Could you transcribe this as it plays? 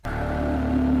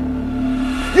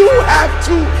You have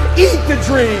to eat the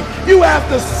dream. You have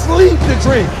to sleep the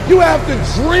dream. You have to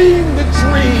dream the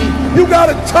dream. You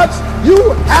got to touch.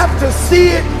 You have to see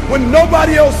it when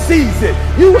nobody else sees it.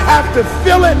 You have to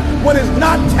feel it when it's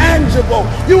not tangible.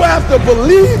 You have to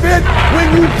believe it when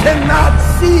you cannot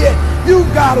see it. You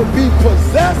got to be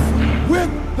possessed with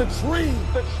the dream.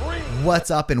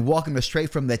 What's up, and welcome to Straight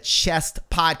from the Chest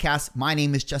podcast. My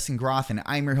name is Justin Groth, and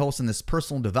I'm your host in this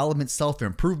personal development,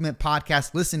 self-improvement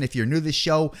podcast. Listen, if you're new to the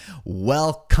show,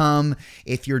 welcome.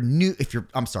 If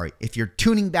you're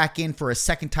tuning back in for a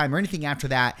second time or anything after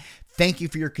that, thank you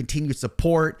for your continued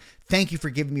support. Thank you for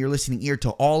giving me your listening ear.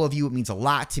 To all of you, it means a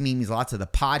lot to me. It means a lot to the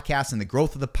podcast and the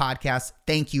growth of the podcast.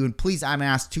 Thank you. And please, I'm going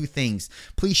to ask two things.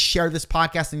 Please share this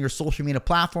podcast on your social media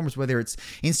platforms, whether it's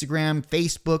Instagram,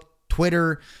 Facebook,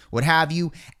 Twitter, what have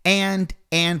you. And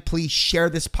please share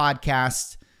this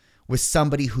podcast with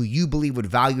somebody who you believe would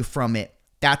value from it.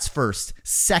 That's first.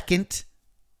 Second,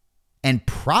 and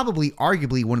probably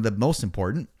arguably one of the most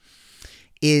important,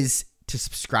 is to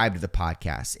subscribe to the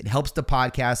podcast. It helps the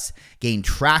podcast gain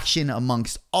traction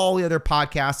amongst all the other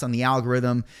podcasts on the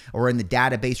algorithm, or in the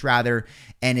database rather,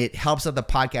 and it helps out the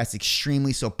podcast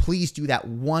extremely. So please do that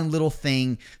one little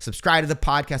thing. Subscribe to the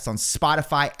podcast on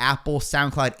Spotify, Apple,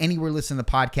 SoundCloud, anywhere you listen to the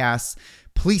podcasts.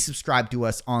 Please subscribe to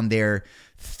us on there.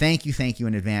 Thank you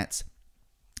in advance.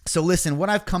 So listen, what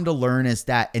I've come to learn is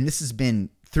that, and this has been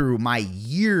through my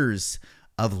years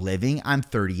of living, I'm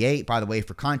 38, by the way,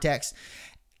 for context.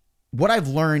 What I've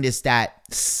learned is that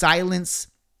silence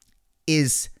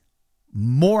is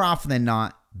more often than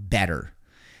not better.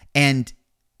 And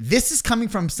this is coming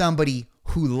from somebody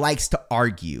who likes to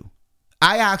argue.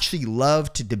 I actually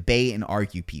love to debate and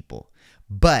argue people.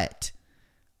 But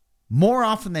more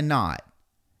often than not,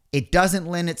 it doesn't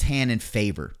lend its hand in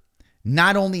favor.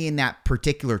 Not only in that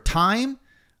particular time,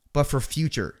 but for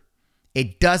future.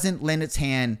 It doesn't lend its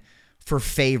hand for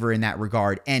favor in that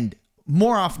regard. And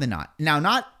more often than not. Now,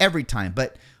 not every time,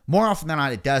 but more often than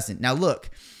not, it doesn't. Now,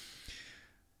 look,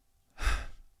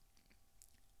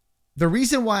 the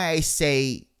reason why I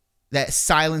say that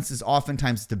silence is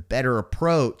oftentimes the better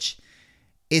approach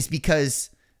is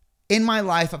because in my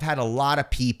life, I've had a lot of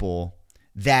people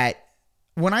that,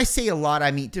 when I say a lot,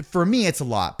 I mean, for me, it's a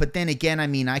lot. But then again, I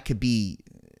mean, I could be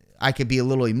a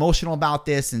little emotional about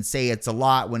this and say it's a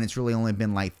lot when it's really only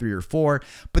been like 3 or 4.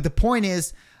 But the point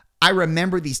is, I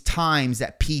remember these times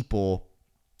that people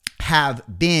have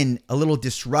been a little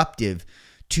disruptive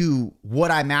to what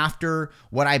I'm after,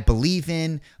 what I believe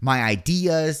in, my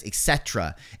ideas,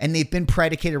 etc. And they've been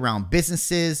predicated around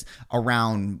businesses,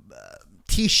 around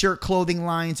t-shirt clothing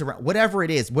lines, around whatever it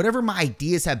is, whatever my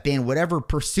ideas have been, whatever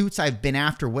pursuits I've been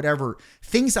after, whatever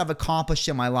things I've accomplished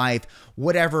in my life,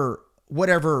 whatever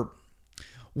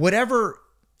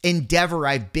endeavor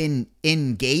I've been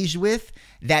engaged with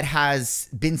that has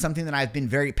been something that I've been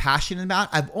very passionate about,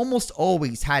 I've almost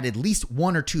always had at least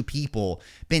 1 or 2 people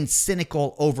been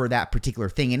cynical over that particular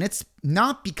thing. And it's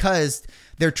not because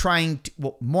they're trying to,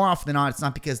 well, more often than not, it's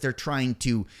not because they're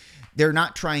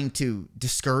not trying to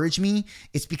discourage me.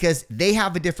 It's because they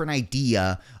have a different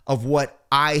idea of what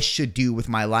I should do with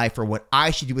my life, or what I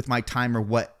should do with my time, or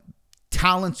what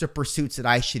talents or pursuits that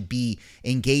I should be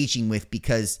engaging with,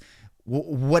 because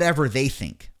whatever they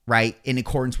think, right, in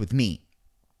accordance with me.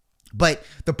 But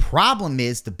the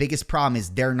biggest problem is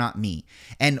they're not me.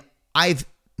 And I've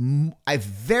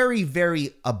very,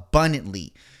 very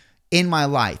abundantly in my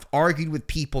life argued with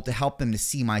people to help them to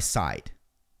see my side.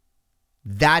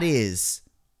 That is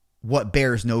what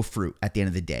bears no fruit at the end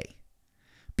of the day.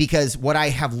 Because what I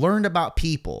have learned about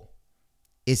people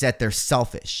is that they're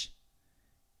selfish.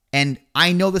 And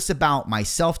I know this about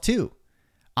myself too.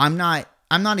 I'm not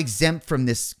exempt from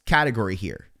this category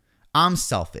here. I'm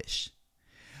selfish.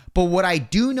 But what I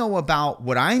do know about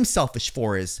what I'm selfish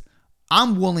for is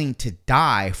I'm willing to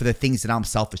die for the things that I'm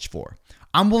selfish for.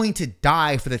 I'm willing to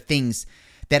die for the things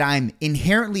that I'm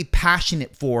inherently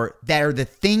passionate for, that are the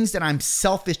things that I've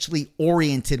selfishly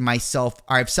oriented myself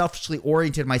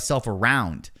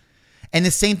around. And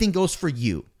the same thing goes for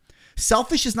you.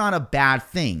 Selfish is not a bad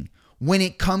thing when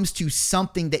it comes to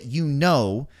something that you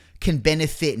know can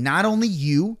benefit not only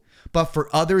you, but for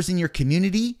others in your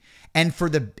community, and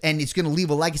it's going to leave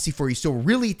a legacy for you. So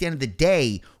really, at the end of the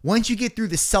day, once you get through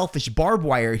the selfish barbed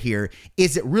wire here,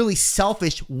 is it really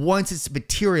selfish once it's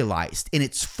materialized in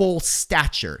its full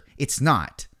stature? It's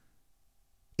not.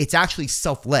 It's actually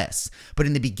selfless. But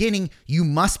in the beginning, you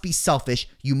must be selfish.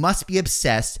 You must be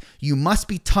obsessed. You must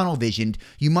be tunnel visioned.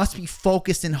 You must be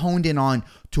focused and honed in on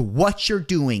to what you're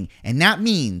doing. And that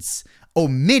means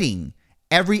omitting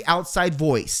every outside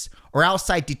voice or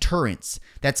outside deterrence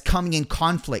that's coming in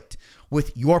conflict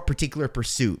with your particular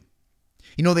pursuit.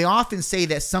 You know, they often say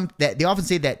that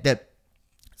the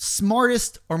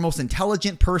smartest or most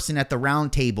intelligent person at the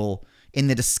round table in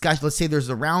the discussion, let's say there's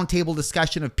a round table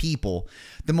discussion of people,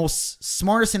 the most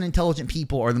smartest and intelligent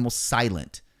people are the most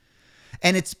silent.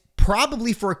 And it's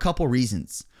probably for a couple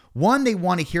reasons. One, they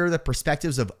want to hear the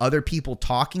perspectives of other people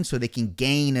talking so they can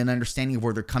gain an understanding of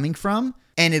where they're coming from.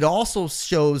 And it also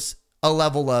shows a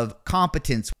level of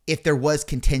competence if there was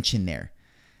contention there.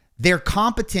 They're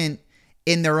competent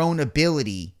in their own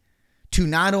ability to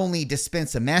not only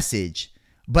dispense a message,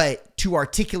 but to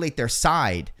articulate their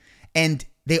side. And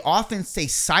they often stay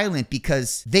silent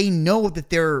because they know that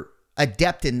they're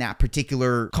adept in that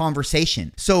particular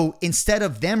conversation. So instead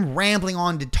of them rambling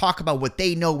on to talk about what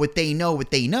they know,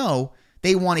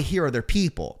 they want to hear other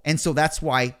people. And so that's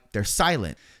why they're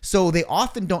silent. So they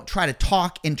often don't try to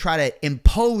talk and try to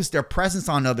impose their presence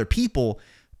on other people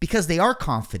because they are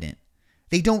confident.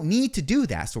 They don't need to do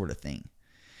that sort of thing.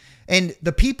 And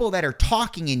the people that are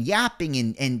talking and yapping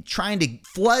and trying to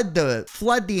flood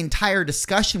the entire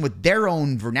discussion with their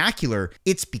own vernacular,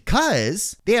 it's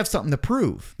because they have something to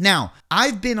prove. Now,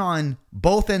 I've been on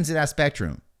both ends of that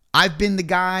spectrum. I've been the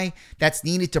guy that's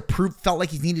felt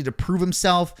like he's needed to prove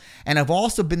himself. And I've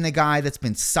also been the guy that's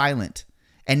been silent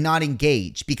and not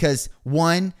engaged because,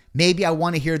 one, maybe I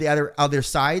want to hear the other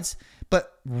sides,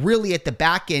 but really at the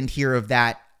back end here of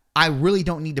that, I really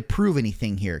don't need to prove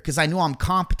anything here because I know I'm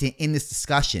competent in this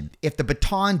discussion. If the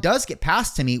baton does get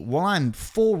passed to me, well, I'm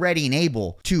full ready and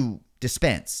able to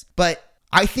dispense. But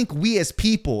I think we as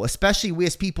people, especially we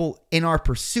as people in our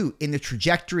pursuit, in the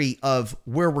trajectory of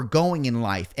where we're going in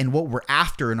life and what we're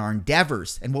after in our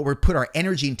endeavors and what we put our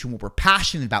energy into, what we're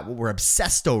passionate about, what we're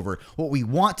obsessed over, what we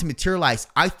want to materialize,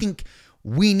 I think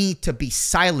we need to be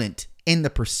silent in the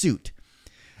pursuit.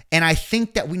 And I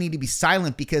think that we need to be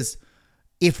silent because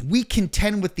if we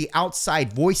contend with the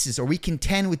outside voices or we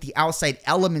contend with the outside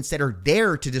elements that are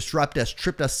there to disrupt us,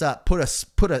 trip us up,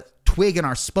 put a twig in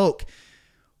our spoke,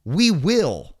 we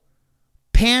will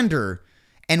pander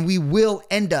and we will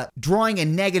end up drawing a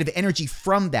negative energy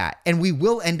from that. And we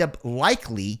will end up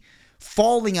likely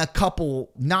falling a couple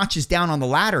notches down on the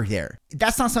ladder there.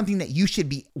 That's not something that you should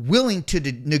be willing to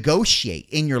negotiate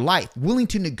in your life, willing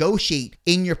to negotiate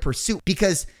in your pursuit,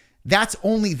 because that's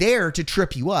only there to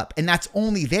trip you up. And that's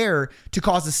only there to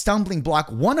cause a stumbling block,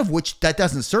 one of which that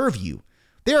doesn't serve you.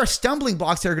 There are stumbling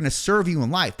blocks that are going to serve you in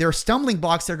life. There are stumbling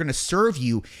blocks that are going to serve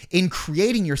you in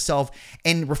creating yourself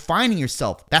and refining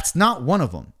yourself. That's not one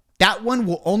of them. That one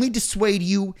will only dissuade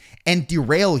you and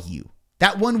derail you.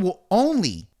 That one will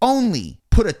only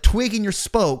put a twig in your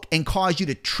spoke and cause you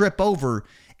to trip over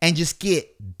and just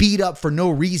get beat up for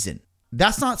no reason.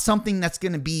 That's not something that's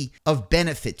going to be of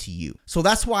benefit to you. So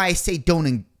that's why I say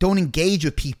don't engage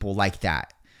with people like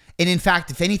that. And in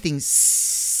fact, if anything,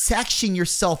 section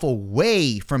yourself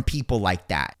away from people like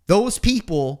that. Those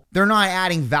people, they're not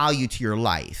adding value to your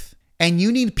life. And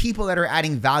you need people that are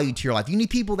adding value to your life. You need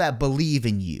people that believe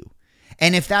in you.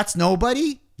 And if that's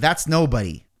nobody, that's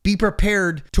nobody. Be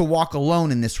prepared to walk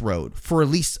alone in this road for at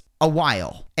least a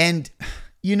while. And,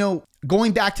 you know,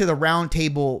 going back to the round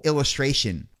table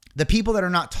illustration, the people that are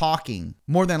not talking,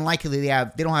 more than likely they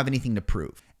don't have anything to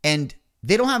prove. And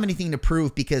they don't have anything to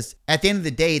prove because at the end of the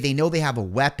day, they know they have a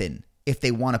weapon if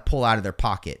they want to pull out of their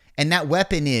pocket. And that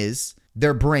weapon is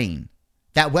their brain.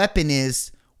 That weapon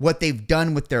is what they've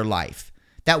done with their life.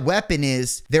 That weapon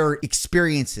is their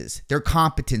experiences, their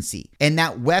competency. And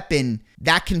that weapon,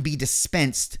 that can be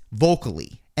dispensed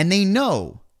vocally. And they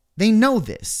know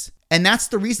this. And that's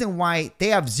the reason why they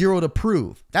have zero to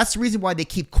prove. That's the reason why they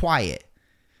keep quiet.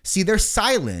 See, they're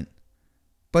silent,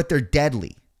 but they're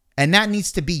deadly. And that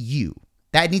needs to be you.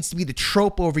 That needs to be the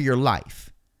trope over your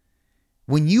life.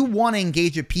 When you want to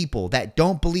engage with people that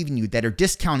don't believe in you, that are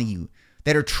discounting you,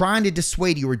 that are trying to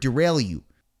dissuade you or derail you,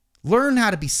 learn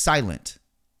how to be silent.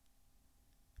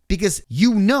 Because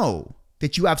you know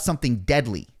that you have something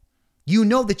deadly. You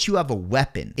know that you have a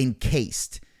weapon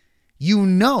encased. You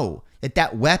know that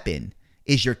that weapon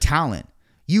is your talent.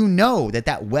 You know that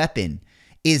that weapon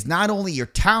is not only your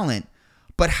talent,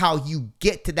 but how you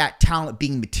get to that talent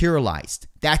being materialized.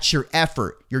 That's your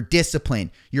effort, your discipline,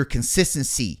 your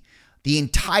consistency, the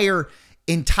entire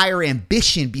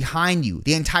ambition behind you,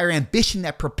 the entire ambition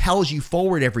that propels you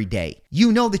forward every day.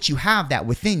 You know that you have that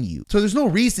within you. So there's no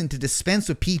reason to dispense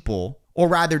with people, or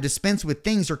rather dispense with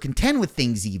things or contend with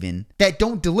things even that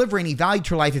don't deliver any value to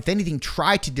your life. If anything,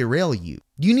 try to derail you.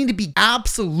 You need to be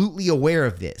absolutely aware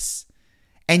of this.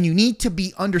 And you need to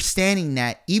be understanding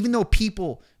that even though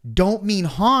people don't mean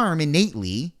harm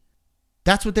innately,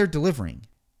 That's what they're delivering.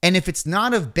 And if it's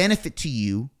not of benefit to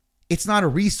you, it's not a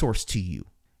resource to you.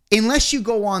 Unless you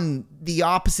go on the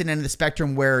opposite end of the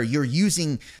spectrum where you're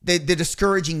using the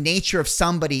discouraging nature of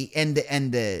somebody and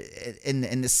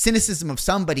the cynicism of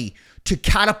somebody to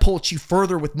catapult you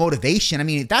further with motivation. I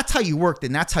mean, if that's how you work,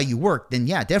 then that's how you work. Then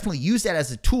yeah, definitely use that as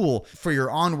a tool for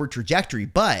your onward trajectory.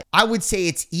 But I would say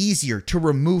it's easier to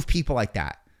remove people like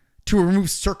that, to remove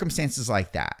circumstances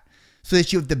like that, so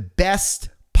that you have the best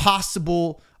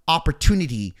possible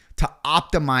opportunity to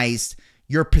optimize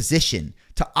your position,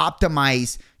 to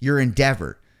optimize your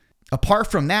endeavor.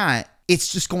 Apart from that,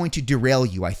 it's just going to derail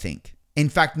you, I think. In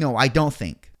fact, no, I don't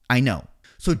think. I know.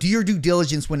 So do your due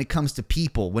diligence when it comes to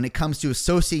people, when it comes to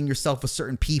associating yourself with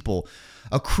certain people,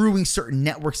 accruing certain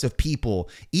networks of people,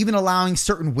 even allowing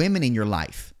certain women in your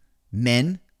life,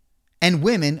 men and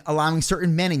women allowing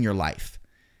certain men in your life.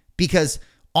 Because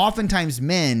oftentimes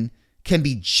men can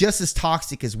be just as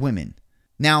toxic as women.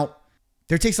 Now,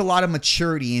 there takes a lot of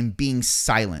maturity in being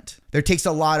silent. There takes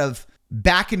a lot of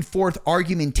back and forth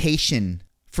argumentation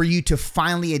for you to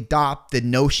finally adopt the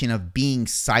notion of being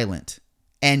silent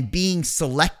and being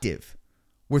selective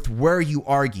with where you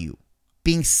argue,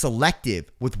 being selective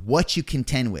with what you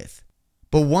contend with.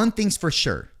 But one thing's for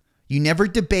sure, you never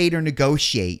debate or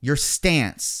negotiate your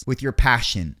stance with your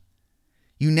passion.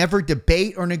 You never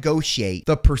debate or negotiate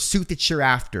the pursuit that you're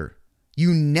after.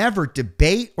 You never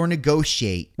debate or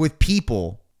negotiate with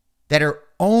people that are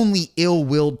only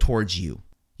ill-willed towards you.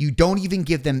 You don't even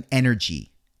give them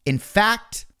energy. In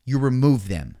fact, you remove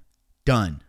them. Done.